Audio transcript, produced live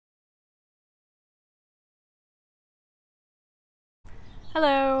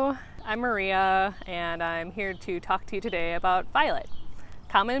Hello, I'm Maria, and I'm here to talk to you today about violet,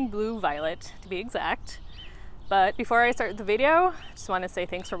 common blue violet to be exact. But before I start the video, I just want to say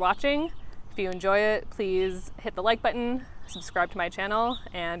thanks for watching. If you enjoy it, please hit the like button, subscribe to my channel,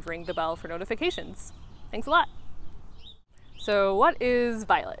 and ring the bell for notifications. Thanks a lot. So what is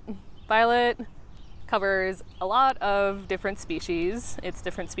violet? Violet covers a lot of different species. It's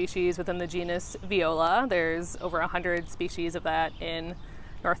different species within the genus Viola. There's over 100 species of that in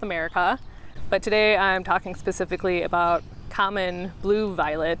North America. But today I'm talking specifically about common blue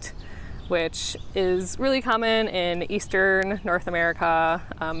violet, which is really common in eastern North America,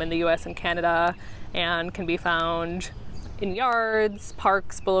 in the US and Canada, and can be found in yards,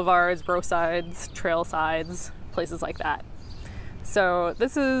 parks, boulevards, roadsides, trail sides, places like that. So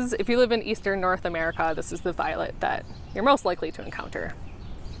this is, if you live in eastern North America, this is the violet that you're most likely to encounter.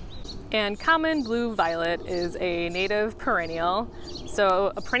 And common blue violet is a native perennial.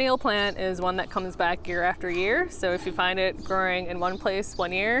 So a perennial plant is one that comes back year after year. So if you find it growing in one place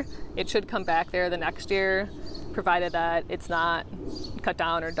one year, it should come back there the next year, provided that it's not cut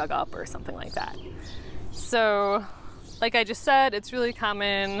down or dug up or something like that. So like I just said, it's really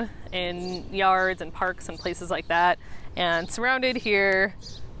common in yards and parks and places like that. And surrounded here,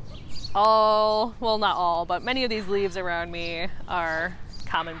 well, not all, but many of these leaves around me are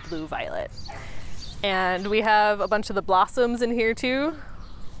common blue violet. And we have a bunch of the blossoms in here too,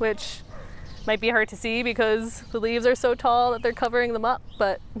 which might be hard to see because the leaves are so tall that they're covering them up,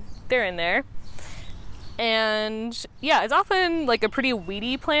 but they're in there. And yeah, it's often like a pretty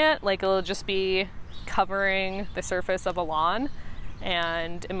weedy plant, like it'll just be covering the surface of a lawn.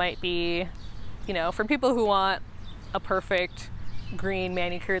 And it might be, you know, for people who want a perfect green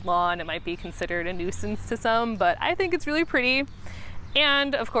manicured lawn, it might be considered a nuisance to some, but I think it's really pretty.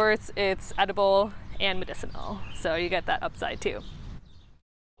 And of course, it's edible and medicinal, so you get that upside too.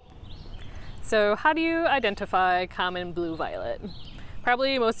 So how do you identify common blue violet?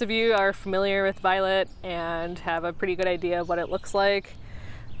 Probably most of you are familiar with violet and have a pretty good idea of what it looks like,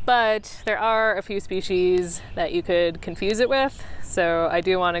 but there are a few species that you could confuse it with, so I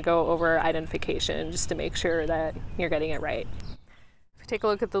do want to go over identification just to make sure that you're getting it right. If you take a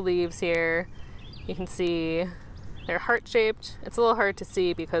look at the leaves here, you can see they're heart-shaped. It's a little hard to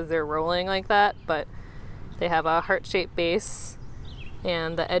see because they're rolling like that, but they have a heart-shaped base,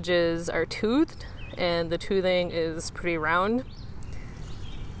 and the edges are toothed, and the toothing is pretty round.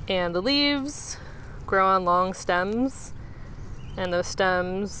 And the leaves grow on long stems, and those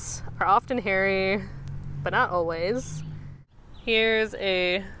stems are often hairy, but not always. Here's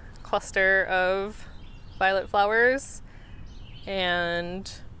a cluster of violet flowers,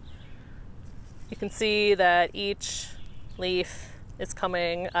 and you can see that each leaf is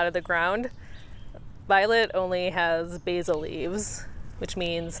coming out of the ground. Violet only has basal leaves, which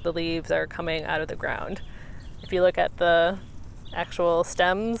means the leaves are coming out of the ground. If you look at the actual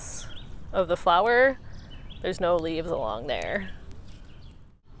stems of the flower, there's no leaves along there.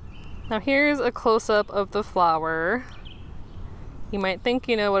 Now here's a close-up of the flower. You might think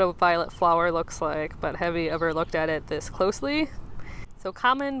you know what a violet flower looks like, but have you ever looked at it this closely? So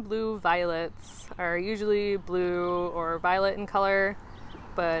common blue violets are usually blue or violet in color,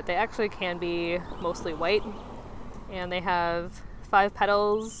 but they actually can be mostly white. And they have 5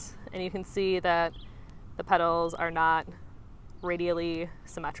 petals, and you can see that the petals are not radially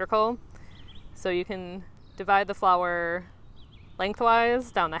symmetrical. So you can divide the flower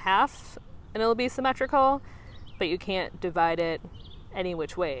lengthwise down the half and it'll be symmetrical, but you can't divide it any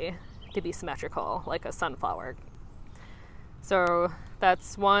which way to be symmetrical like a sunflower. So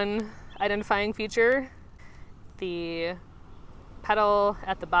that's one identifying feature. The petal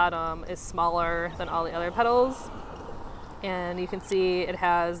at the bottom is smaller than all the other petals, and you can see it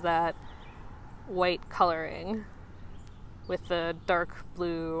has that white coloring with the dark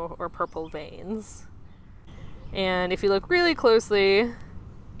blue or purple veins. And if you look really closely,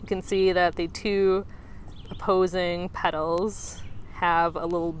 you can see that the 2 opposing petals have a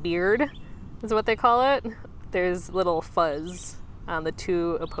little beard, is what they call it. There's little fuzz on the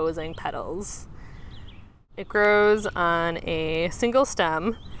 2 opposing petals. It grows on a single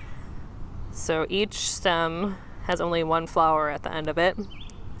stem, so each stem has only 1 flower at the end of it,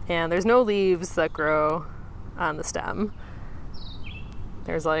 and there's no leaves that grow on the stem.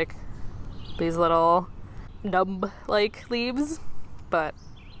 There's like these little nub-like leaves, but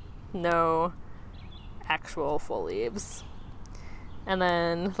no actual full leaves. And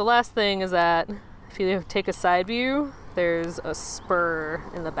then the last thing is that if you take a side view, there's a spur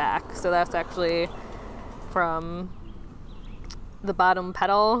in the back. So that's actually from the bottom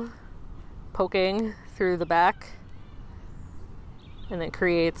petal poking through the back and it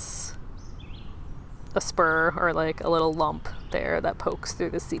creates a spur or like a little lump there that pokes through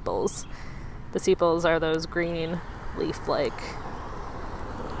the sepals. The sepals are those green leaf-like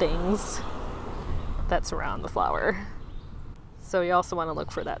things that surround the flower. So you also want to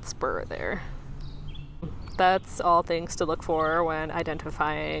look for that spur there. That's all things to look for when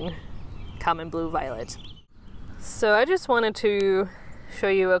identifying common blue violet. So I just wanted to show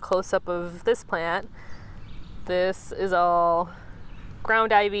you a close-up of this plant. This is all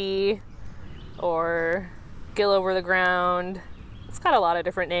ground ivy or gill over the ground. It's got a lot of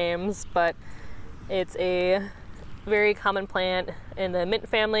different names, but it's a very common plant in the mint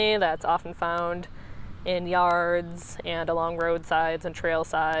family that's often found in yards and along roadsides and trail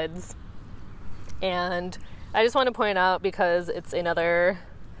sides. And I just want to point out, because it's another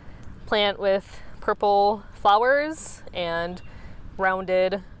plant with purple flowers and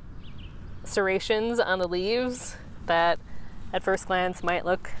rounded serrations on the leaves, that at first glance might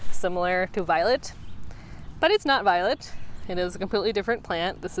look similar to violet, but it's not violet. It is a completely different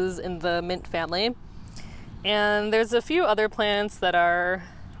plant. This is in the mint family. And there's a few other plants that are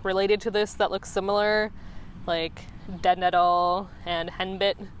related to this that look similar, like dead nettle and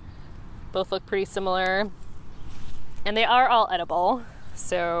henbit. Both look pretty similar. And they are all edible,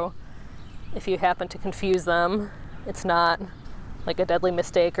 so if you happen to confuse them, it's not like a deadly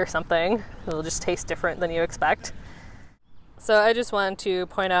mistake or something. It'll just taste different than you expect. So I just wanted to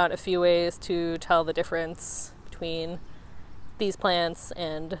point out a few ways to tell the difference between these plants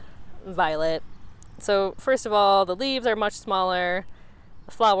and violet. So first of all, the leaves are much smaller,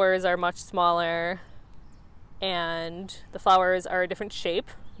 the flowers are much smaller, and the flowers are a different shape.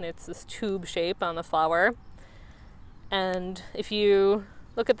 And it's this tube shape on the flower. And if you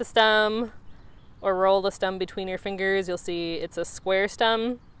look at the stem or roll the stem between your fingers, you'll see it's a square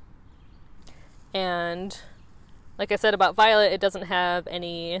stem. And like I said about violet, it doesn't have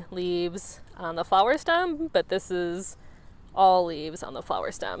any leaves on the flower stem, but this is all leaves on the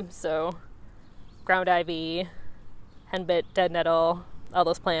flower stem. So ground ivy, henbit, dead nettle, all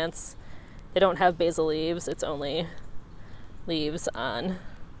those plants, they don't have basal leaves. It's only leaves on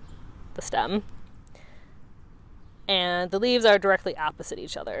the stem. And the leaves are directly opposite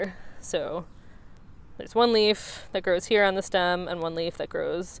each other. So there's one leaf that grows here on the stem and one leaf that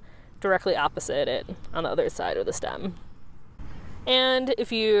grows directly opposite it on the other side of the stem. And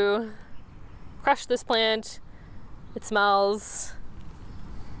if you crush this plant, it smells,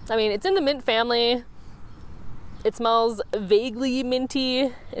 I mean, it's in the mint family. It smells vaguely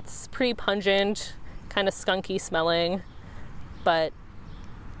minty. It's pretty pungent, kind of skunky smelling, but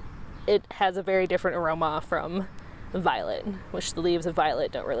it has a very different aroma from violet, which the leaves of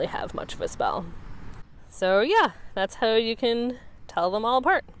violet don't really have much of a smell. So yeah, that's how you can tell them all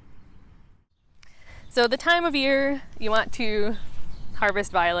apart. So the time of year you want to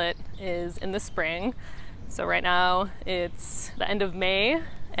harvest violet is in the spring. So right now it's the end of May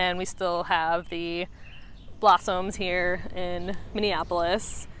and we still have the blossoms here in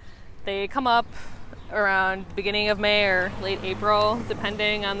Minneapolis. They come up around the beginning of May or late April,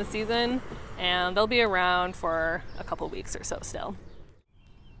 depending on the season, and they'll be around for a couple weeks or so still.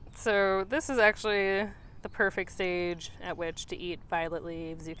 So this is actually the perfect stage at which to eat violet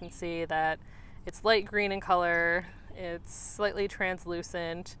leaves. You can see that it's light green in color, it's slightly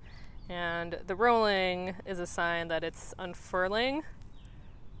translucent, and the rolling is a sign that it's unfurling.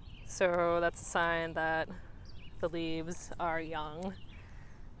 So that's a sign that the leaves are young.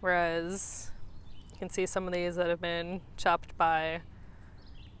 Whereas you can see some of these that have been chopped by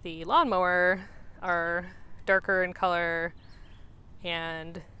the lawnmower are darker in color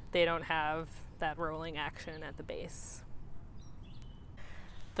and they don't have that rolling action at the base.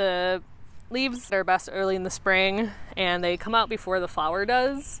 The leaves are best early in the spring and they come out before the flower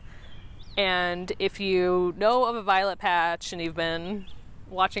does. And if you know of a violet patch and you've been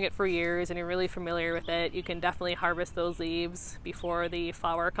watching it for years and you're really familiar with it, you can definitely harvest those leaves before the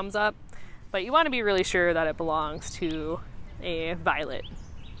flower comes up. But you want to be really sure that it belongs to a violet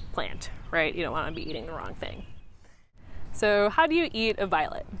plant, right? You don't want to be eating the wrong thing. So how do you eat a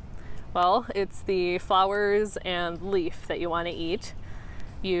violet? Well, it's the flowers and leaf that you want to eat.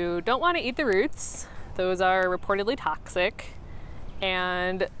 You don't want to eat the roots. Those are reportedly toxic.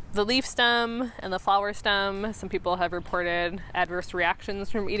 And the leaf stem and the flower stem, some people have reported adverse reactions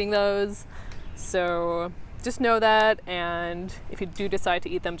from eating those. So just know that, and if you do decide to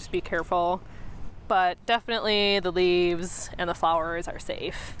eat them, just be careful. But definitely the leaves and the flowers are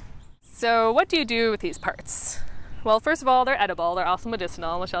safe. So what do you do with these parts? Well, first of all, they're edible. They're also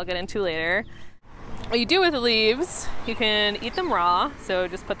medicinal, which I'll get into later. What you do with the leaves, you can eat them raw, so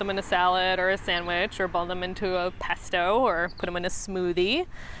just put them in a salad or a sandwich, or boil them into a pesto, or put them in a smoothie.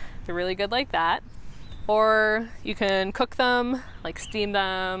 They're really good like that. Or you can cook them, like steam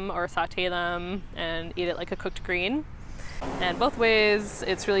them or saute them and eat it like a cooked green. And both ways,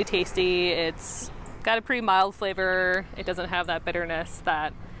 it's really tasty. It's got a pretty mild flavor. It doesn't have that bitterness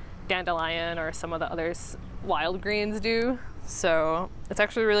that dandelion or some of the other wild greens do. So it's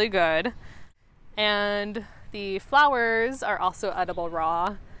actually really good. And the flowers are also edible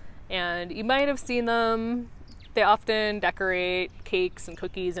raw. And you might have seen them. They often decorate cakes and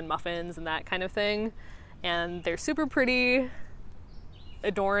cookies and muffins and that kind of thing. And they're super pretty,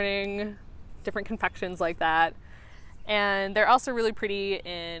 adorning, different confections like that. And they're also really pretty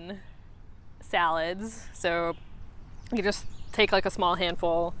in salads. So you just take like a small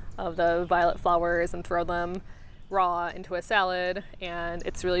handful of the violet flowers and throw them raw into a salad, and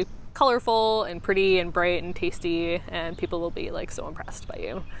it's really colorful and pretty and bright and tasty, and people will be like so impressed by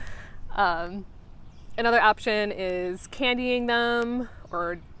you. Another option is candying them,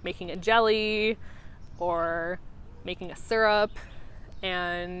 or making a jelly, or making a syrup,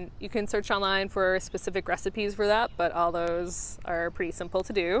 and you can search online for specific recipes for that, but all those are pretty simple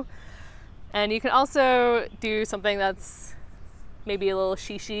to do. And you can also do something that's maybe a little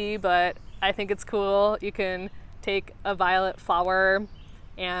shishi, but I think it's cool. You can take a violet flower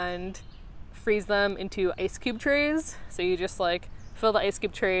and freeze them into ice cube trays. So you just like fill the ice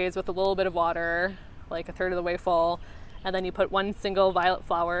cube trays with a little bit of water, like a third of the way full, and then you put one single violet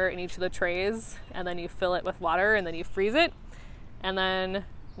flower in each of the trays, and then you fill it with water, and then you freeze it. And then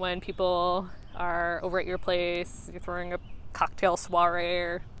when people are over at your place, you're throwing a cocktail soiree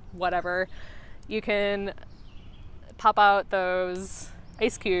or whatever, you can pop out those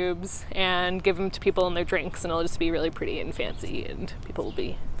ice cubes and give them to people in their drinks, and it'll just be really pretty and fancy, and people will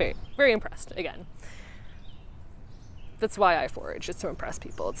be very, very impressed. Again, that's why I forage, just to impress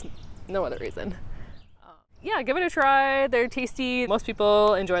people. It's no other reason. Yeah, give it a try. They're tasty. Most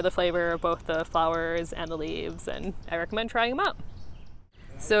people enjoy the flavor of both the flowers and the leaves, and I recommend trying them out.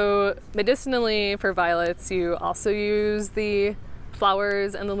 So medicinally for violets, you also use the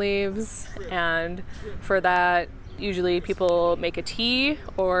flowers and the leaves, and for that, usually people make a tea,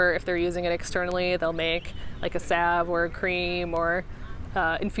 or if they're using it externally, they'll make like a salve or a cream or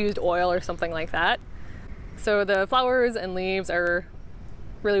infused oil or something like that. So the flowers and leaves are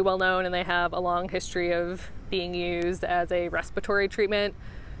really well known, and they have a long history of being used as a respiratory treatment.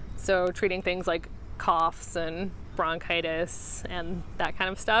 So treating things like coughs and bronchitis and that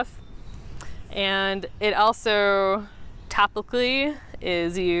kind of stuff. And it also topically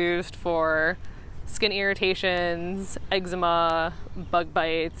is used for skin irritations, eczema, bug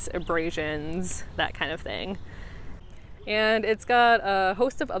bites, abrasions, that kind of thing. And it's got a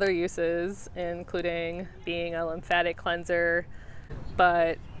host of other uses, including being a lymphatic cleanser,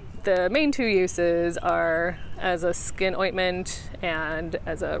 but the main two uses are as a skin ointment and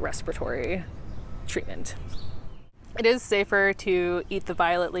as a respiratory treatment. It is safer to eat the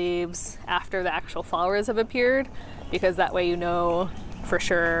violet leaves after the actual flowers have appeared, because that way you know for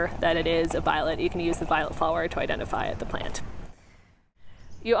sure that it is a violet. You can use the violet flower to identify the plant.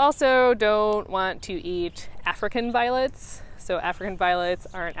 You also don't want to eat African violets. So African violets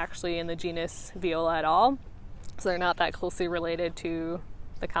aren't actually in the genus Viola at all. So they're not that closely related to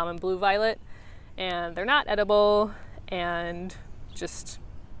the common blue violet, and they're not edible, and just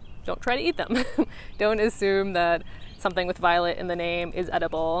don't try to eat them. Don't assume that something with violet in the name is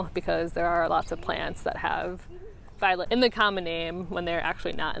edible, because there are lots of plants that have violet in the common name when they're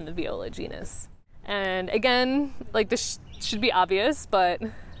actually not in the Viola genus. And again, like this should be obvious, but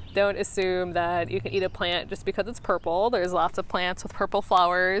don't assume that you can eat a plant just because it's purple. There's lots of plants with purple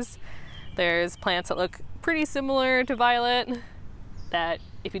flowers. There's plants that look pretty similar to violet that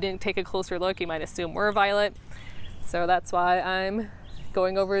if you didn't take a closer look, you might assume were violet. So that's why I'm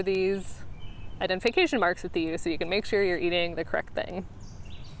going over these identification marks with you, so you can make sure you're eating the correct thing.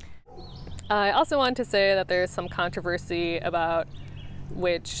 I also want to say that there's some controversy about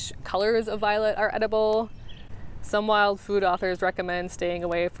which colors of violet are edible. Some wild food authors recommend staying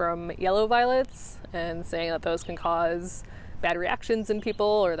away from yellow violets and saying that those can cause bad reactions in people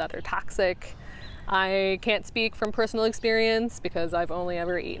or that they're toxic. I can't speak from personal experience because I've only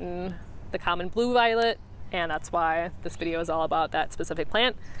ever eaten the common blue violet, and that's why this video is all about that specific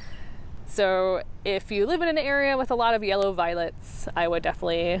plant. So if you live in an area with a lot of yellow violets, I would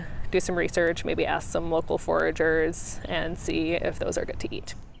definitely do some research, maybe ask some local foragers and see if those are good to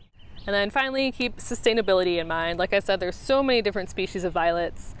eat. And then finally, keep sustainability in mind. Like I said, there's so many different species of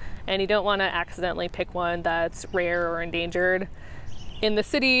violets, and you don't want to accidentally pick one that's rare or endangered. In the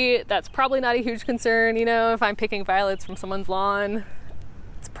city, that's probably not a huge concern. You know, if I'm picking violets from someone's lawn,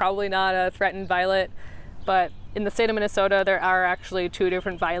 it's probably not a threatened violet. But in the state of Minnesota, there are actually 2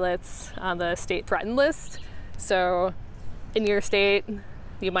 different violets on the state threatened list. So in your state,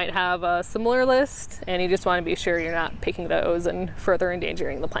 you might have a similar list, and you just want to be sure you're not picking those and further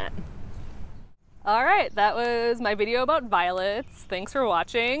endangering the plant. All right, that was my video about violets. Thanks for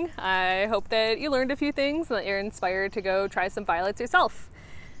watching. I hope that you learned a few things and that you're inspired to go try some violets yourself.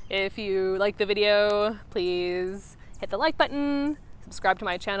 If you like the video, please hit the like button, subscribe to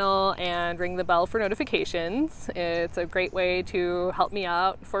my channel, and ring the bell for notifications. It's a great way to help me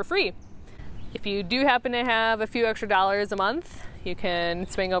out for free. If you do happen to have a few extra dollars a month, you can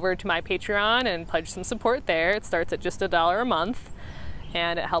swing over to my Patreon and pledge some support there. It starts at just $1 a month.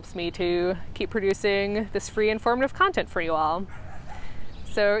 And it helps me to keep producing this free informative content for you all.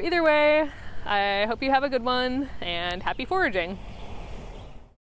 So either way, I hope you have a good one and happy foraging.